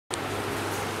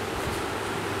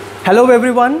Hello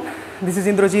everyone, this is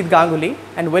Indrajit Ganguly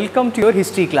and welcome to your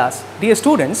history class. Dear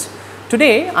students,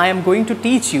 today I am going to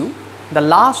teach you the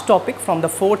last topic from the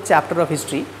fourth chapter of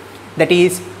history, that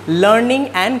is learning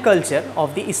and culture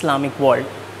of the Islamic world.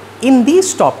 In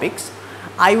these topics,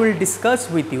 I will discuss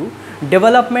with you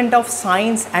development of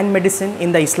science and medicine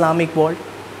in the Islamic world,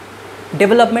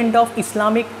 development of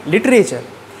Islamic literature,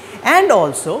 and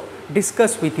also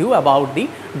discuss with you about the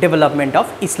development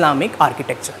of Islamic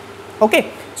architecture.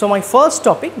 Okay, so my first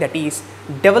topic, that is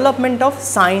development of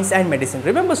science and medicine.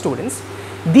 Remember students,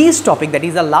 this topic, that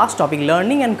is the last topic,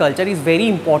 learning and culture, is very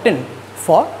important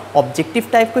for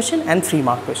objective type question and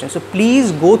 3-mark question. So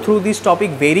please go through this topic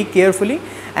very carefully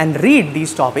and read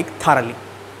this topic thoroughly.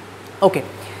 Okay,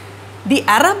 the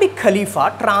Arabic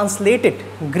Khalifa translated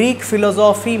Greek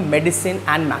philosophy, medicine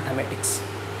and mathematics,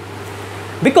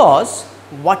 because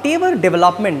whatever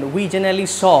development we generally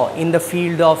saw in the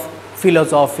field of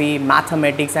philosophy,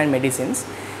 mathematics and medicines,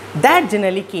 that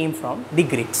generally came from the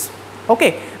Greeks.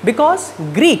 Okay, because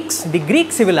the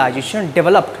Greek civilization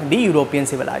developed the European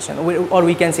civilization, or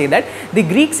we can say that the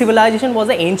Greek civilization was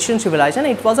an ancient civilization.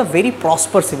 It was a very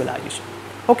prosperous civilization.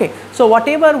 Okay, so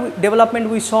whatever development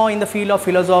we saw in the field of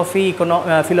philosophy,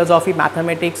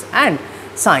 mathematics and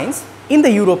science in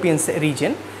the European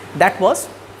region, that was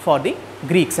for the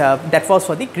Greeks,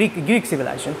 Greek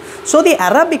civilization. So the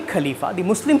Arabic Khalifa, the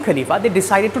Muslim Khalifa, they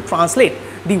decided to translate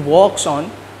the works on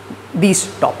these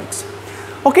topics.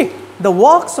 Okay, the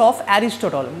works of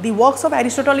Aristotle. The works of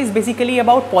Aristotle is basically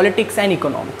about politics and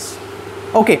economics.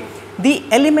 Okay, the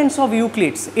elements of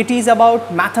Euclid, it is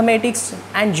about mathematics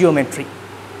and geometry.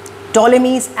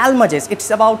 Ptolemy's Almagest, it's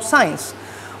about science,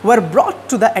 were brought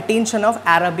to the attention of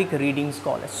Arabic reading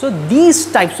scholars. So these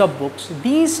types of books,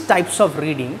 these types of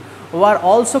reading were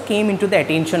also came into the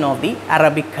attention of the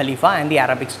Arabic Khalifa and the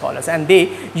Arabic scholars, and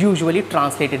they usually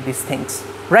translated these things,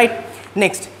 right?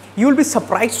 Next, you will be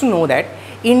surprised to know that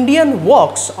Indian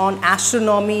works on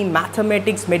astronomy,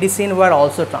 mathematics, medicine were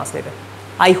also translated.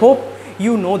 I hope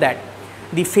you know that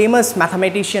the famous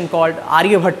mathematician called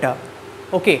Aryabhatta,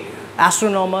 okay,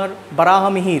 astronomer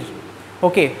Barahmihir,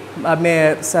 okay,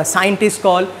 scientist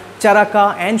called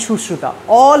Charaka and Shushruta,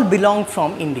 all belonged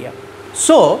from India.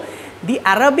 So the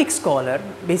Arabic scholar,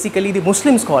 basically the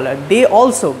Muslim scholar, they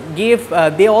also gave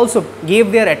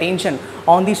their attention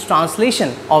on this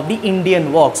translation of the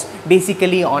Indian works,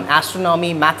 basically on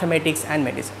astronomy, mathematics and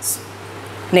medicines.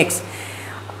 Next,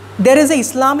 there is a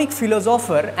Islamic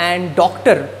philosopher and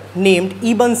doctor named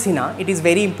Ibn Sina. It is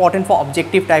very important for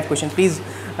objective type question. Please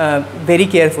very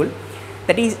careful.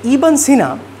 That is Ibn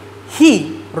Sina.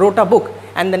 He wrote a book,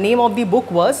 and the name of the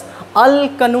book was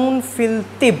Al-Qanun fil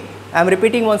Tibb. I am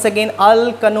repeating once again,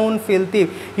 Al-Qanun fil Tibb.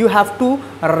 You have to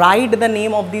write the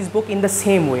name of this book in the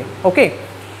same way. Okay,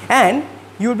 and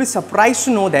you will be surprised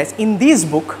to know that in this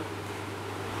book,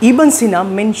 Ibn Sina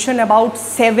mentioned about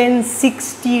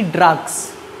 760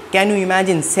 drugs. Can you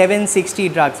imagine 760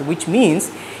 drugs? Which means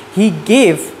he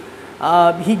gave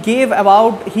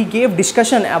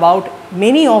discussion about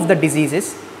many of the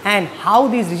diseases and how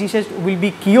these diseases will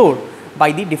be cured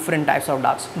by the different types of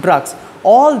drugs.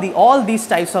 All these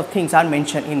types of things are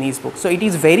mentioned in his book. So it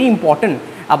is very important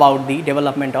about the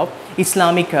development of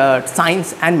Islamic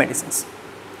science and medicines.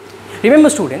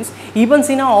 Remember students, Ibn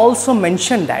Sina also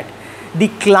mentioned that the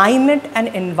climate and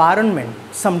environment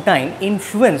sometimes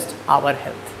influenced our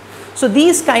health. So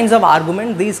these kinds of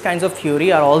arguments, these kinds of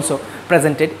theory are also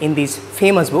presented in this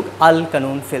famous book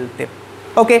Al-Qanun fil Tibb.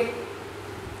 Okay.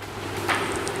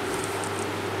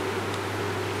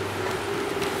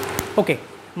 Okay,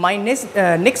 my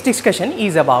next discussion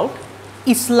is about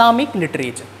Islamic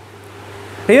literature.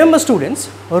 Remember students,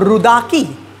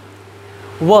 Rudaki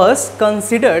was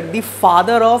considered the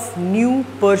father of new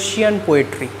Persian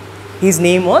poetry. His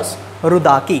name was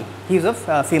Rudaki. He is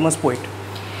a famous poet.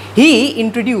 He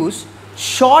introduced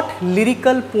short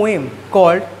lyrical poem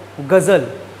called Ghazal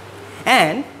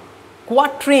and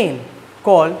quatrain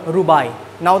called Rubai.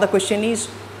 Now the question is,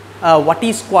 what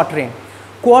is quatrain?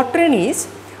 Quatrain is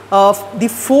the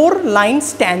 4-line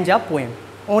stanza poem.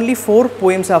 Only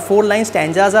 4-line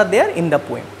stanzas are there in the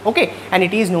poem. Okay, and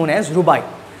it is known as Rubai.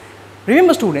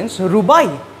 Remember students,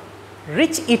 Rubai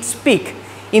reached its peak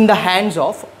in the hands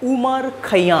of Umar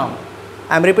Khayyam.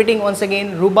 I am repeating once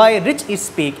again, Rubai reached its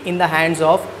peak in the hands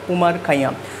of Umar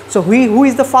Khayyam. So who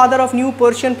is the father of new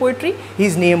Persian poetry?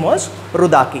 His name was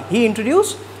Rudaki. He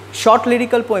introduced short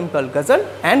lyrical poem called Ghazal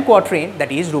and quatrain,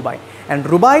 that is Rubai. And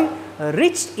Rubai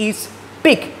reached its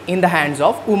peak in the hands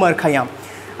of Umar Khayyam.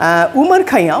 Umar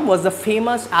Khayyam was the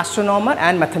famous astronomer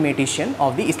and mathematician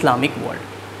of the Islamic world.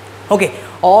 Okay,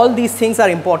 all these things are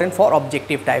important for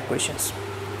objective type questions.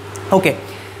 Okay,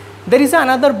 There is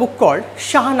another book called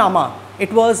Shahnama.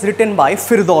 It was written by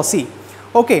Firdausi.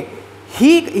 Okay,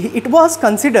 it was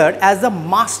considered as the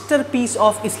masterpiece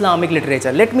of Islamic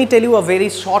literature. Let me tell you a very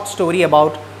short story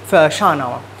about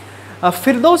Shahnama.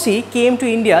 Firdausi came to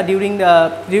India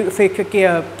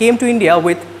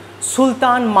with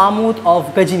Sultan Mahmud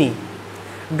of Ghazni.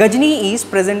 Ghazni is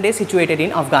present day situated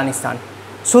in Afghanistan.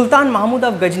 Sultan Mahmud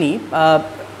of Ghazni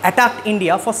attacked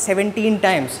India for 17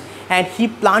 times and he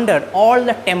plundered all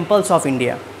the temples of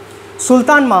India.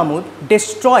 Sultan Mahmud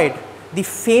destroyed the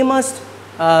famous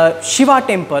Shiva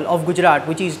temple of Gujarat,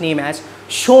 which is named as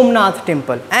Somnath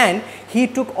temple, and he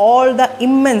took all the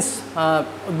immense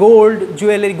gold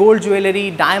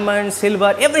jewelry, diamonds,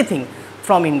 silver, everything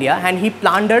from India, and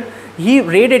he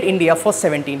raided India for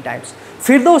 17 times.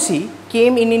 Firdausi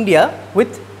came in India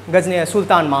with Ghazni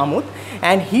Sultan Mahmud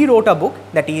and he wrote a book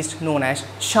that is known as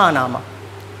Shahnama.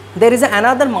 There is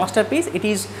another masterpiece. It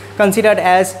is considered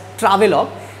as travelogue,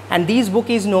 and this book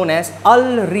is known as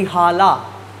Al-Rihala,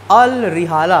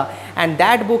 and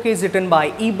that book is written by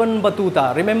Ibn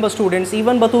Battuta. Remember students,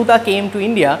 Ibn Battuta came to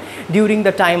India during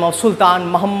the time of Sultan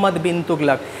Muhammad bin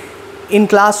Tughlaq. In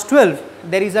class 12,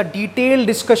 there is a detailed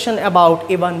discussion about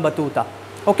Ibn Battuta.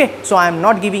 Okay, so I am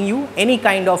not giving you any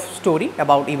kind of story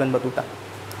about Ibn Battuta.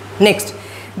 Next,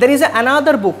 there is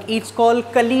another book. It's called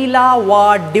Kalila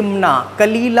wa Dimna.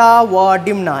 Kalila wa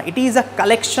Dimna. It is a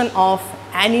collection of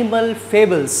animal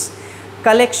fables.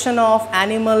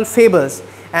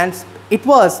 And it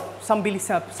was, some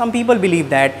people believe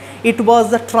that it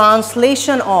was the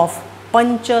translation of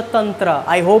Panchatantra.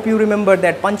 I hope you remember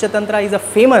that Panchatantra is a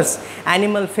famous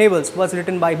animal fables, was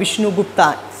written by Vishnu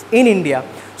Gupta in India.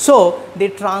 So they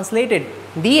translated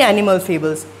the animal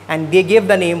fables and they gave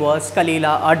the name was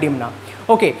Kalila or Dimna.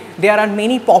 Okay, there are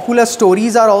many popular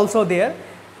stories are also there.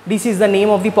 This is the name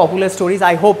of the popular stories.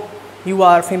 I hope you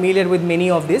are familiar with many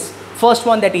of this. First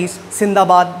one, that is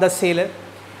Sindbad the Sailor.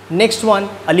 Next one,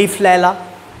 Alif Laila.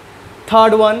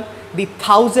 Third one, the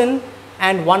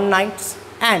 1001 Nights.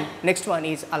 And next one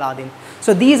is Aladdin.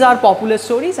 So these are popular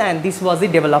stories, and this was the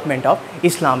development of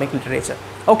Islamic literature.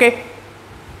 Okay.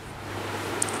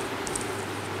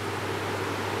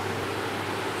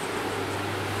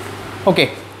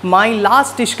 Okay, my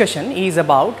last discussion is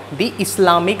about the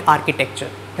Islamic architecture.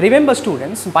 Remember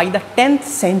students, by the 10th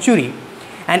century,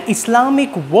 an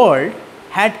Islamic world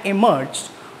had emerged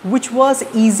which was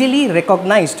easily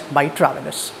recognized by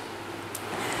travelers.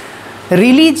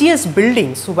 Religious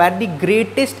buildings were the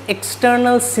greatest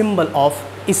external symbol of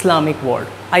Islamic world.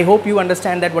 I hope you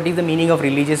understand that what is the meaning of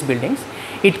religious buildings.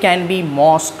 It can be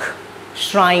mosque,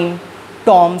 shrine,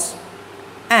 tombs,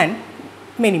 and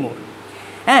many more.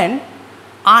 And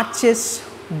arches,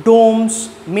 domes,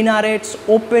 minarets,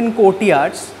 open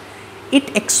courtyards,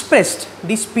 it expressed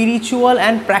the spiritual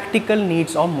and practical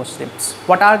needs of Muslims.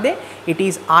 What are they? It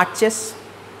is arches,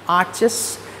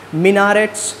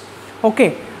 minarets,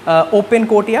 okay, open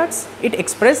courtyards. It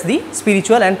expressed the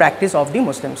spiritual and practice of the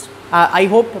Muslims. I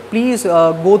hope please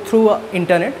go through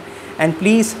internet and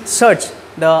please search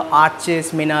the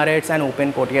arches, minarets and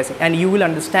open courtyards, and you will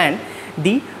understand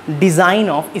the design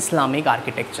of Islamic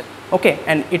architecture. Okay,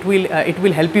 and it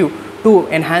will help you to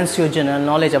enhance your general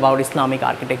knowledge about Islamic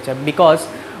architecture, because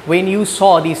when you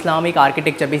saw the Islamic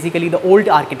architecture, basically the old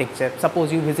architecture,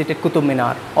 suppose you visited Qutub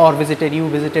Minar or you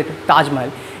visited Taj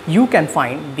Mahal, you can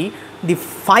find the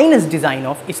finest design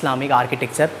of Islamic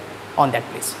architecture on that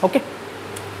place. Okay,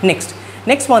 next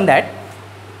one that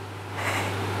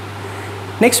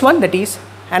is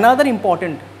another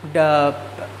important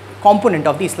component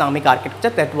of the Islamic architecture,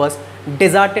 that was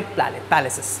deserted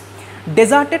palaces.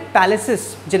 Deserted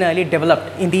palaces generally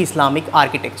developed in the Islamic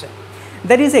architecture.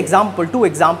 There is two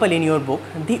examples in your book.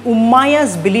 The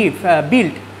Umayyads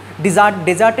built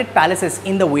deserted palaces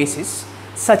in the oasis,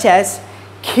 such as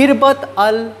Khirbat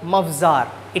al-Mafzar.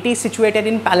 It is situated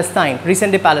in Palestine,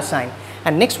 recent day Palestine.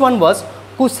 And next one was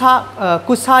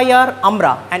Qusayr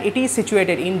Amra, and it is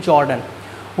situated in Jordan,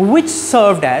 which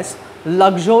served as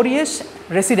luxurious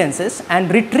residences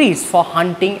and retreats for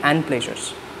hunting and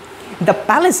pleasures. The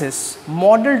palaces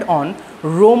modeled on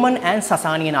Roman and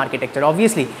Sasanian architecture.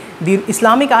 Obviously, the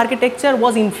Islamic architecture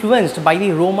was influenced by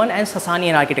the Roman and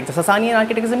Sasanian architecture. Sasanian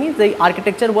architecture means the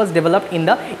architecture was developed in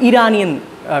the Iranian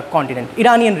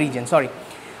region,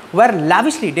 were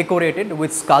lavishly decorated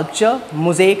with sculpture,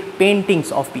 mosaic,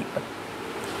 paintings of people.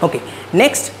 Okay,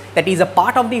 next, that is a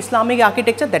part of the Islamic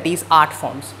architecture, that is art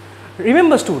forms.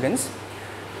 Remember students,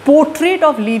 portrait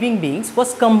of living beings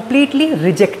was completely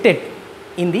rejected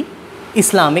in the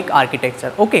Islamic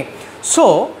architecture. Okay,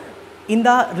 so in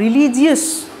the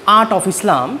religious art of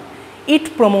Islam,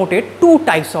 it promoted two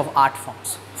types of art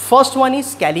forms. First one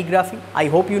is calligraphy. I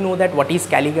hope you know that what is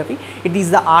calligraphy. It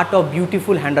is the art of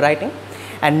beautiful handwriting.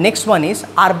 And next one is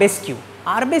arabesque.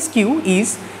 Arabesque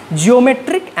is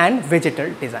geometric and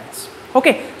vegetal designs.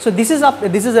 Okay, so this is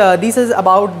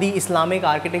about the Islamic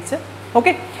architecture.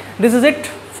 Okay, this is it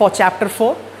for chapter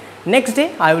 4. Next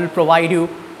day I will provide you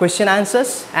question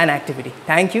answers and activity.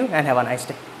 Thank you and have a nice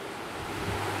day.